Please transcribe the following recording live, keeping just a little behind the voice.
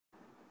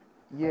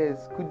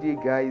Yes, good day,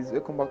 guys.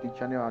 Welcome back to the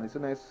channel, and it's so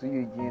nice to see you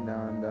again.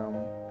 And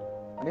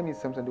my name is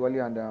Samson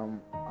Diwali, and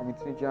I'm a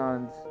teenager.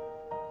 And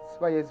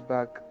 5 years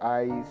back,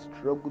 I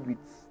struggled with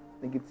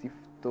negative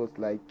thoughts,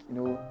 like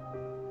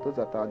thoughts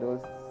that are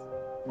just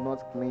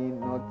not clean,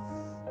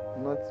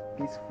 not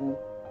peaceful,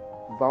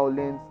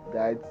 violent,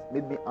 that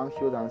made me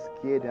anxious and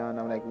scared. And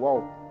I'm like,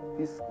 wow,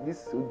 this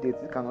so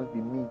dead. This cannot be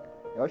me.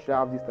 I should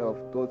have this type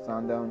of thoughts,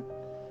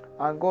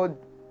 and God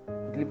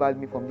delivered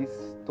me from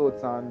these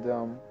thoughts,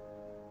 and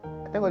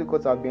I thank God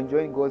because I've been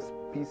enjoying God's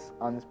peace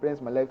and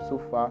experience my life so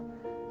far.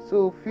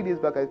 So a few days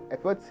back, I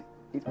felt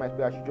it's my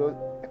spirit.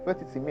 I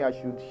felt it's in me. I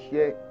should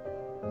share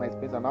my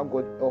experience and how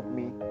God helped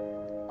me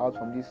out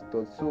from these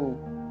thoughts. So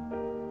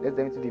let's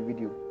dive into the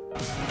video.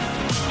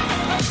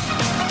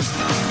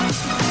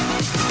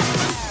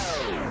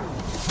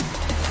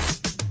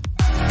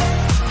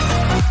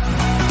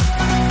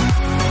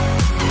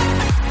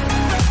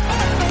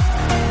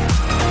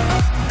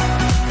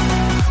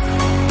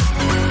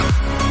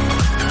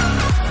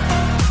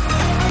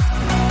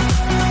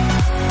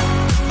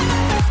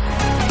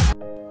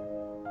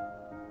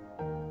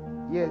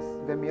 Yes,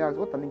 let me ask,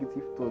 what are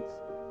negative thoughts?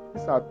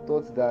 These are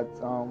thoughts that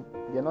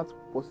they are not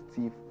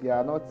positive, they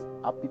are not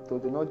happy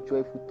thoughts, they're not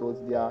joyful thoughts.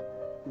 They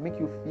make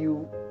you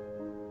feel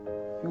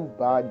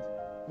bad,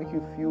 make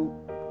you feel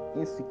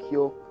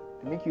insecure,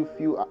 they make you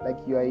feel like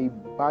you are a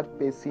bad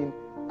person,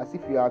 as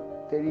if you are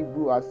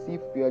terrible, as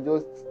if you are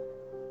just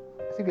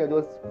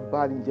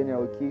bad in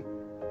general, okay?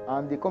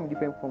 And they come in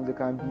different forms. They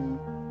can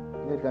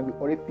be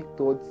horrific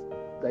thoughts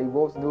that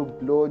involves no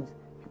blood,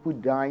 people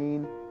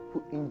dying,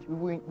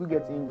 who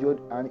get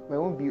injured, and it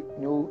won't be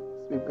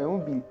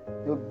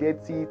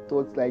dirty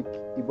thoughts like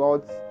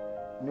about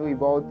maybe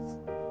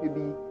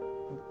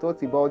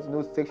thoughts about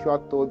sexual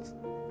thoughts,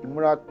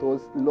 immoral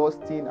thoughts,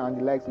 lusting and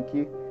the likes,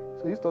 okay?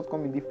 So these thoughts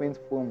come in different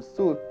forms.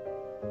 So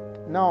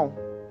now,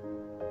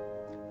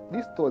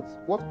 these thoughts,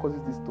 what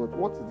causes these thoughts?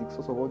 What is the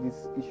source of all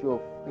this issue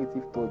of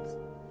negative thoughts?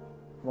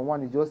 Number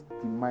one is just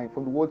the mind.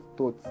 From the word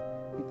thoughts,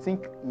 you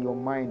think in your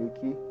mind,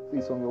 okay? So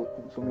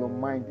it's from your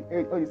mind.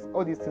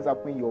 All these things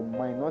happen in your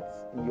mind, not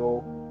in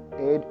your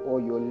head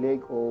or your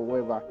leg or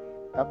whatever.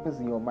 It happens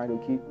in your mind,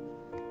 okay?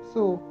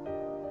 So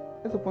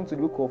let's open to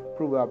the book of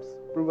Proverbs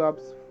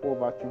 4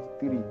 verse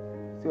 23.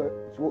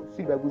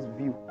 See the Bible's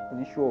view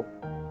on the issue of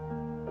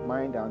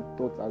mind and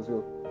thoughts as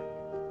well.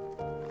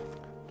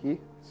 Okay,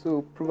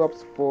 so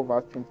Proverbs 4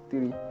 verse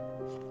 23,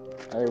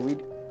 I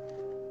read.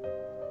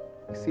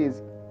 It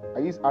says, I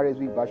use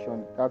RSV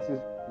version, that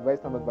is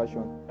Revised Standard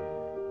Version.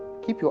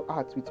 Keep your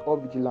heart with all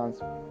vigilance,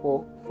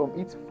 for from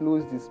it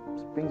flows the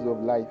springs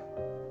of life.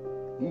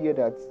 You hear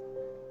that?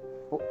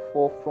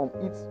 For from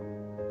it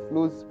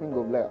flows the spring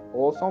of life.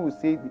 Or some will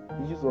say the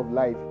issues of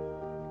life.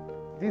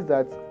 This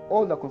that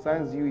all that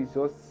concerns you is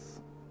just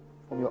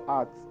from your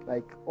heart.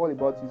 Like all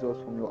about you is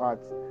just from your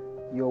heart.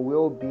 Your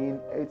well-being,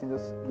 everything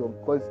just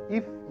because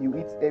if you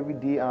eat every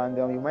day and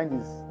your mind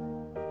is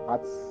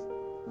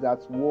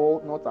at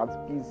war, not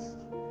at peace,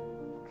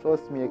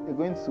 trust me, you're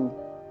going to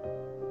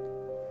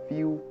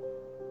feel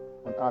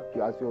unhappy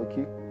as well,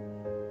 okay?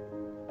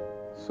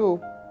 So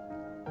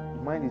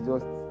the mind is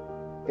just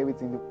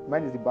everything. The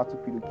mind is the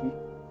battlefield, okay?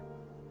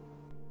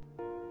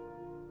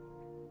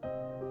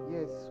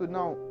 Yes. So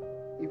now,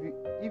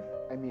 if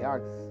I may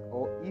ask,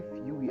 or if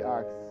you will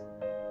ask,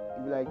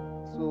 you'll be like,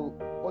 so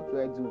what do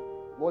I do?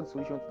 What's the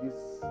solution to this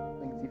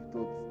negative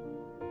thoughts?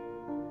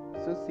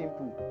 So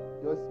simple.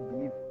 Just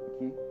believe,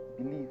 okay?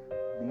 Believe.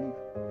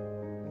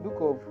 The book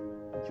of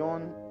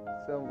John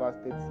 7 verse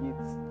 38.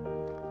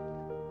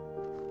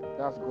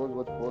 That's God's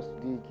word for us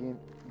today again.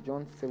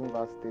 John 7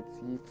 verse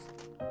 38.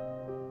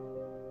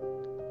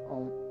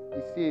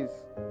 It says,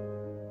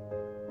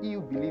 he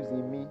who believes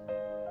in me,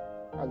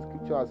 as the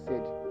scripture has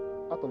said,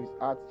 out of his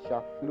heart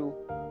shall flow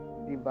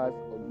rivers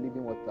of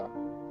living water.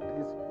 That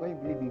is, when you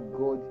believe in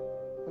God,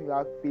 when you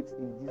have faith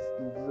in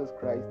Jesus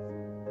Christ,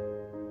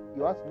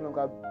 you have to no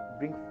longer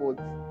bring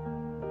forth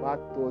bad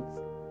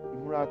thoughts,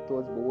 immoral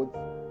thoughts,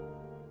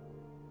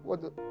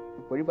 but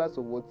rivers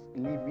of what?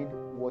 Living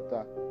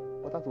water,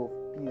 waters of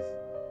peace,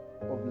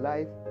 of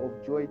life, of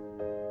joy,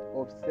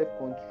 of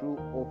self-control,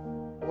 of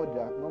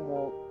order. No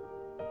more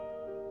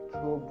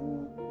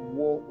trouble,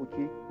 war,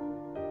 okay?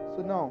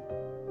 So now,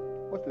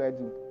 what should I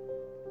do?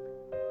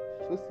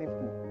 So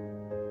simple.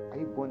 Are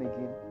you born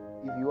again?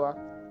 If you are,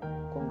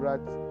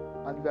 congrats.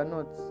 And if you are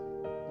not,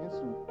 you need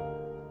to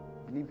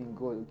believe in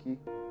God, okay?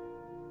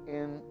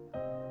 And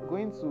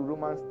going to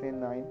Romans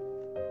 10:9.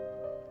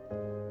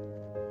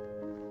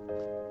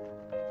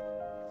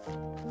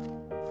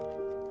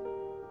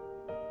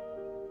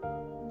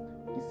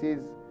 It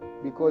says,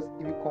 because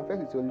if you confess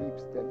with your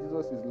lips that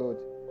Jesus is Lord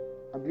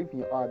and believe in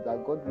your heart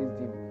that God raised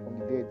him from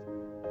the dead,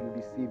 you will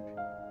be saved.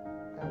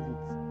 That's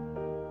it.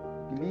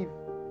 Believe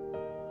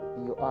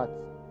in your heart,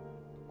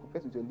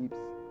 confess with your lips,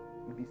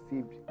 you'll be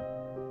saved.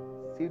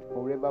 Saved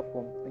forever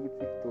from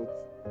negative thoughts.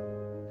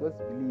 Just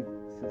believe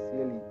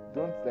sincerely.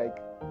 Don't like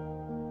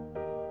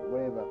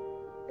whatever,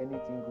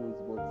 anything goes,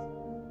 but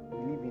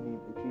believe in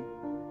it, okay?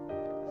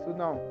 So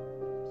now,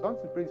 so I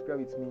want to pray this prayer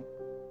with me.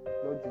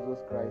 Lord Jesus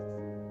Christ,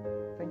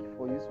 thank you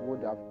for this word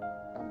that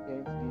I'm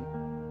hearing today.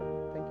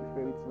 Thank you for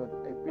everything, Lord.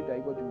 I pray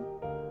that God will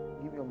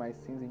give me all my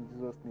sins in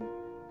Jesus' name.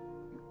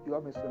 You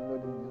have me son,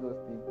 Lord, in Jesus'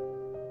 name.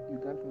 You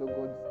grant me, Lord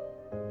God,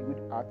 a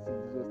good heart in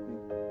Jesus'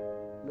 name.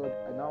 Lord,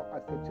 I now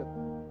accept you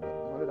as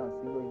my Lord and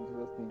Savior in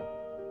Jesus' name.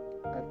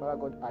 My Father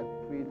God, I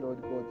pray,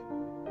 Lord God,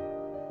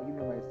 forgive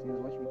me my sins,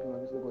 wash me clean,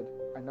 Lord God.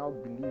 I now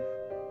believe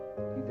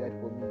you died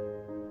for me.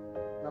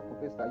 Now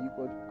confess that you,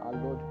 God, are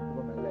Lord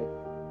over my life.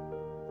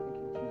 Thank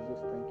you,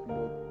 Jesus. Thank you,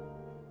 Lord.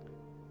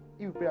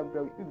 If you pray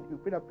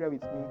that prayer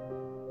with me,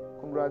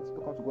 congrats,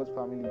 welcome to God's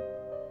family.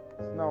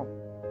 So now,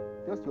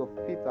 just your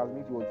faith has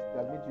made you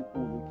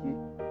whole, okay?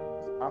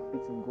 Just have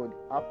faith in God,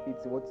 have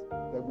faith in what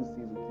the Bible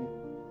says, okay?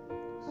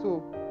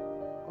 So,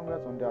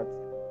 congrats on that.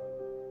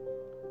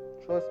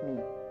 Trust me,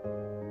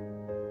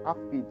 have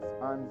faith,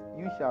 and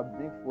you shall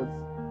bring forth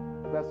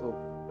rivers of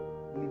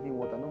living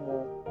water. No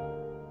more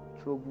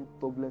trouble,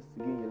 turbulence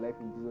again in your life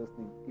in Jesus'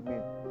 name.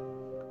 Amen.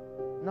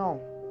 Now,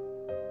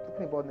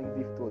 talking about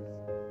negative thoughts,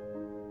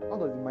 how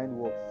does the mind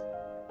work?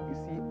 You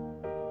see,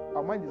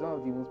 our mind is one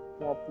of the most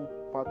powerful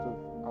parts of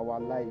our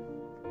life.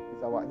 This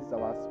is our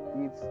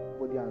spirit,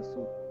 body, and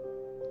soul.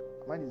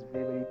 Our mind is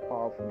very, very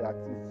powerful. That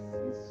is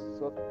just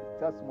so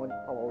much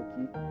power.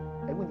 Okay,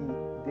 even the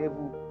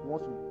devil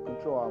wants to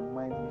control our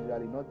mind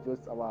usually, not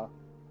just our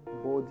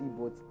body,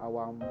 but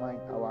our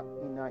mind, our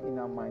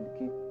inner mind.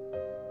 Okay,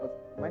 but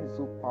mind is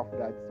so powerful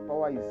that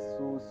power is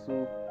so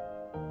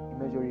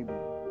immeasurable.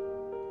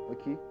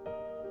 Okay,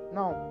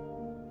 now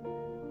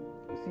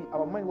you see,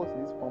 our mind works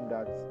in this form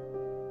that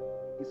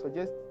it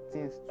suggests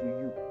things to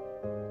you.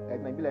 Like,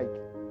 it might be like,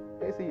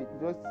 let's say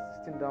you're just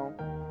sitting down,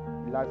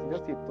 relaxing,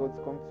 just a thought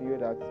come to you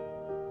that,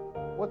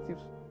 what if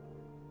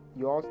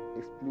your house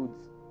explodes?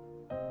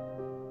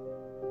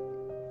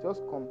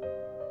 Just come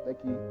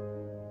like a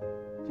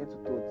gentle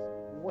thought.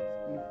 What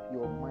if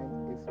your mind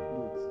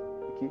explodes?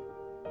 Okay,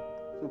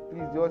 so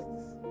please just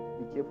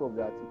be careful of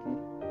that. Okay,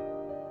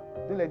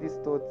 don't let these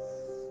thoughts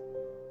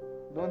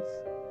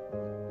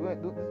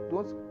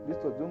these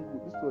thoughts don't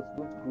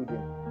grow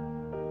them.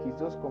 Okay,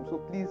 just come. So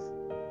please,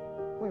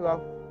 when you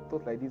have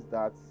thoughts like this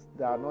that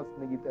are not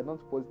negative, they're not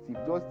positive,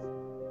 just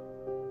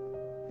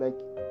like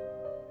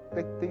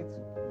take it to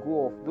go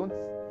off. Don't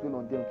dwell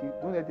on them. Okay,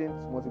 don't let them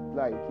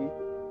multiply. Okay,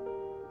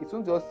 it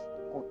won't just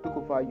take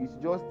over you. It's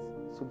just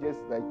suggest,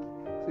 like,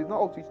 so it's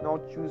not up to you to now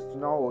choose to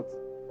now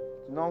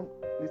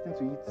listen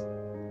to it,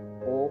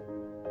 or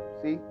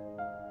say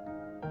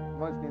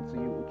not listening to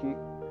you. Okay,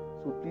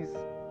 so please,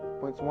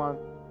 point one,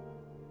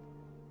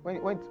 when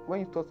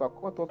you thoughts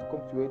come to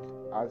your head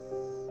as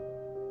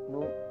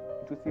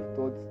intrusive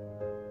thoughts,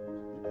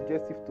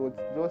 suggestive thoughts,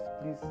 just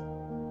please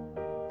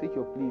take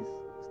your place,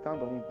 stand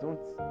on it, don't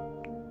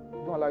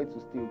allow it to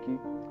stay. Okay,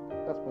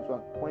 that's point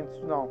one. Point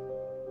two now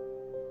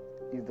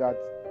is that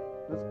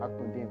don't act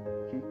on them.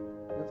 Okay,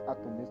 don't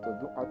act on this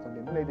thought, don't act on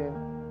them,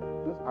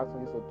 don't act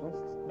on this thought,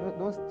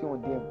 don't stay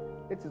on them.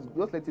 Let it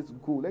go,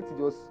 let it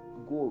just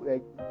go off,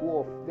 let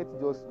it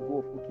just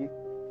go off. Okay,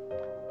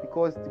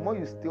 because the more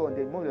you stay on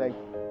them, the more like,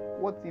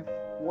 what if it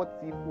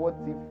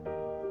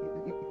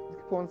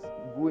keeps on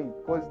growing.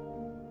 Because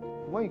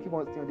the more you keep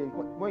on staying on them,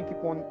 the more you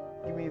keep on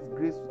giving it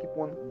grace to keep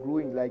on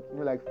growing, like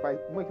fire.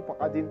 The more you keep on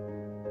adding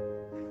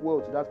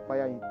fuel to that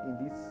fire in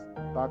this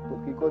bad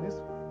thought. Okay, because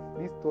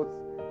these thoughts,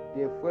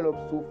 they fuel up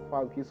so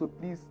fast. Okay, so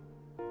please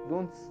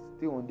don't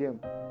stay on them.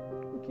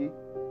 Okay,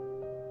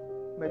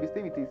 you might be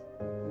staying with a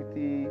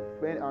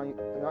friend and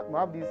you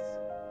have these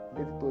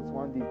dirty thoughts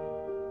one day.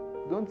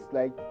 Don't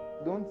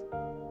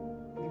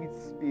give it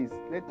space.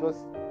 Let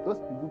just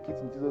rebuke it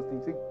in Jesus'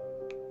 name. Say,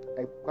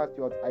 I cast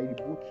you out, I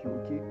rebuke you.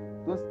 Okay,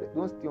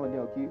 don't stay on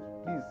them. Okay,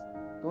 please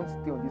don't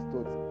stay on these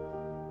thoughts.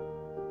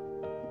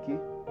 Okay,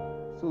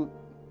 so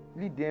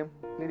lead them,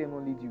 let them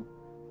not lead you.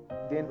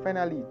 Then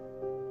finally,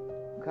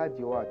 guard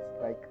your heart.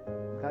 Like,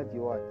 guard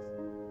your heart.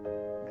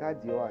 Okay, guard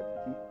your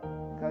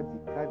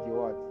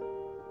heart.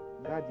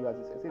 I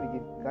say it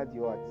again, guard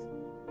your heart.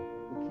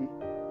 Okay,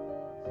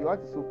 so your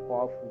heart is so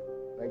powerful,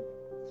 like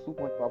so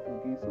much powerful.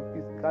 Okay, so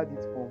please guard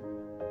it from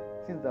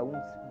things that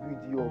won't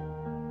build you up,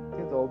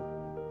 things that will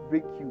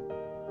break you,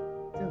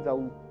 things that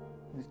will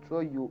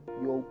destroy your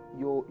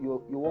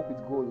work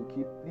with God.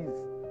 Okay, please,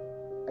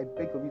 I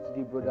beg of you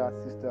today, brother,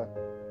 sister,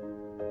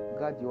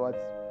 guard your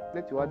heart.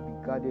 Let your heart be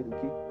guarded.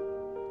 Okay,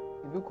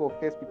 in the book of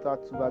 1 Peter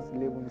 2 verse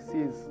 11, it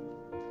says,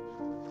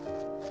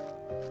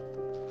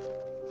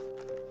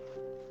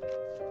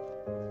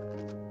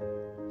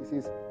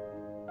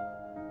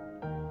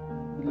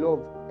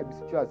 beloved, I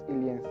beseech you as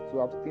aliens to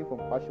abstain from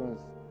passions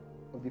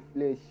of the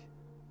flesh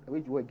that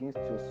wage war against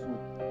your soul.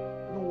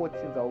 Don't watch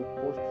things that will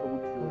cause trouble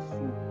to your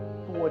soul.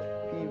 Don't watch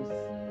films,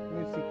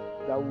 music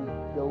that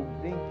will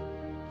bring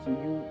to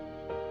you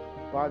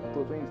bad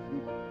thoughts when you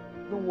sleep.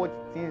 Don't watch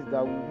things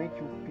that will make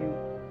you feel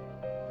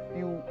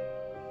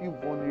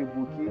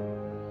vulnerable, okay,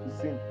 to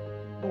sin.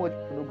 Don't watch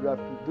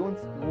pornography. Don't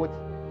watch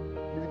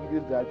music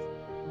videos that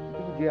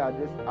people there are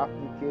just half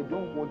naked.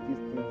 Don't watch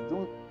these things.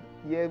 Don't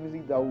hear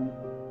music that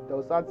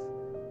will start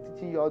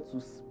teaching you how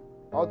to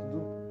how to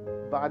do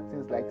bad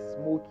things like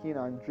smoking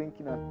and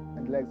drinking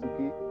and the likes.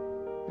 Okay,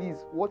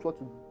 please watch what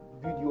to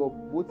build you up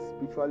both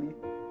spiritually,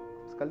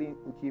 physically.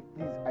 Okay,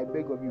 please, I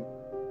beg of you,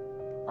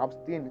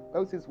 abstain.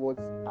 I says what?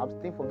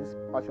 Abstain from this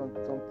passion.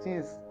 Some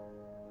things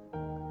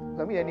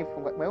can be any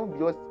from my own,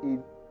 just a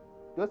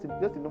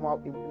normal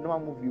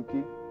movie.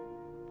 Okay,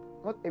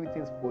 not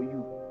everything's for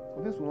you.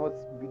 Some things will not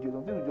be you.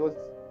 Some things will just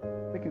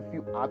make you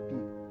feel happy.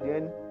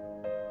 Then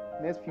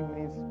next few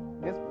minutes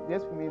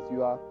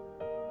you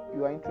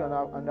are into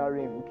another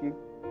realm. Okay,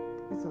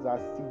 these things are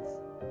seeds.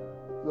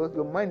 Because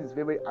your mind is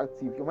very, very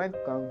active. Your mind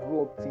can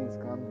grow up things,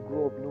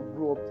 grow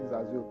up things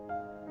as well.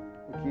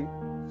 Okay,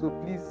 so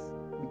please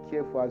be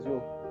careful as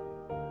well.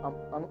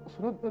 And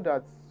also know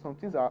that some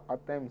things are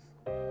at times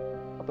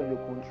out of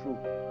your control.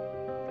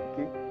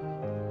 Okay,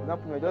 for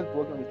example, you're just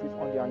walking on the street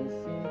one day and you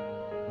see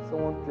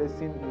someone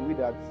dressing in a way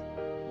that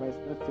might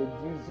not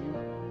seduce you,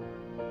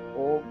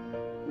 or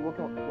you're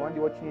one day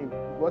watching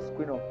what's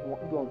going on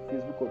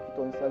Facebook or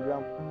Twitter or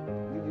Instagram,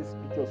 you this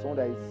picture of someone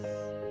that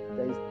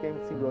is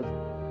tempting you.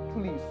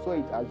 Truly you saw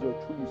it as well,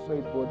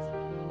 but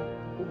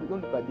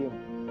don't look at them.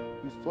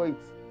 You saw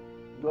it,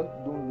 don't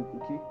look.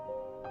 Okay,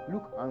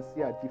 look and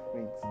see are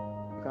different.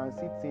 You can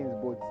see things,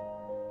 but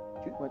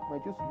you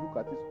might just look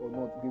at it or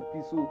not. Okay,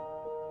 please. So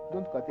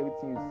don't look at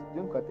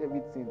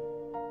everything.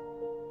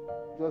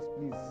 Just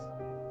please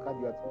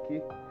caveat. Okay,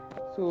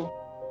 so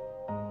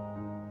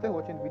thanks for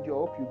watching the video. I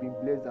hope you've been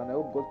blessed, and I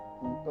hope God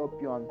will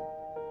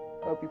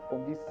help you from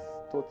this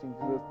thought in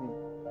Jesus' name.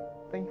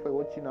 Thank you for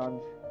watching, and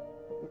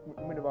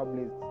may never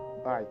blessed.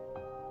 Bye.